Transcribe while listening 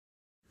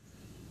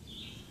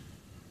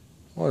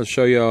I want to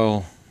show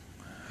y'all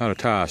how to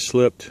tie a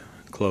slipped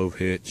clove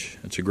hitch.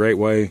 It's a great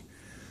way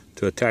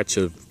to attach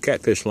a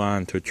catfish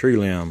line to a tree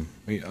limb.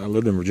 I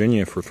lived in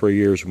Virginia for 3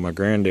 years with my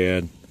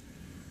granddad,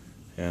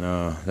 and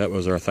that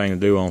was our thing to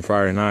do on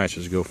Friday nights,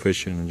 was go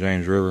fishing in the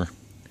James River.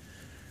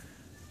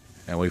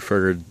 And we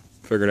figured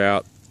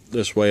out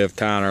this way of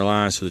tying our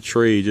lines to the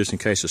tree, just in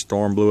case a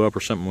storm blew up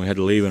or something we had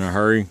to leave in a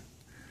hurry.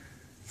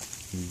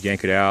 You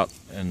yank it out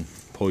and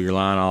pull your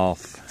line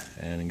off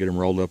and get them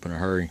rolled up in a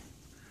hurry.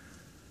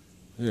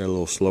 I'll get a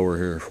little slower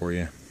here for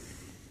you.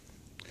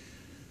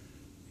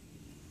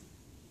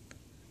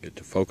 Get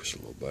to focus a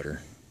little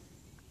better.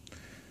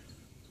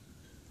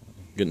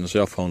 Getting the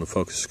cell phone to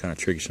focus is kind of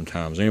tricky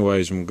sometimes.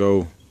 Anyways, I'm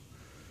gonna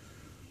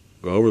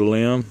go over the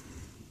limb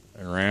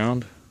and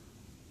around.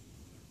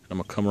 I'm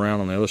gonna come around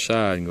on the other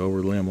side and go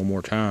over the limb one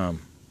more time.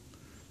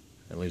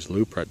 At least a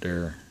loop right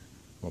there.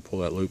 I'm gonna pull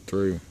that loop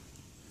through.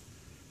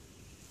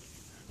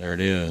 There it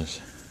is.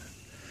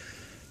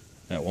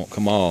 That won't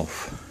come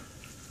off.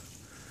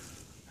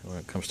 When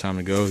it comes time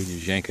to go, you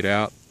just yank it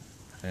out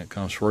and it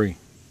comes free.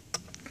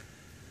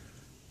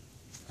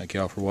 Thank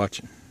y'all for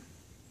watching.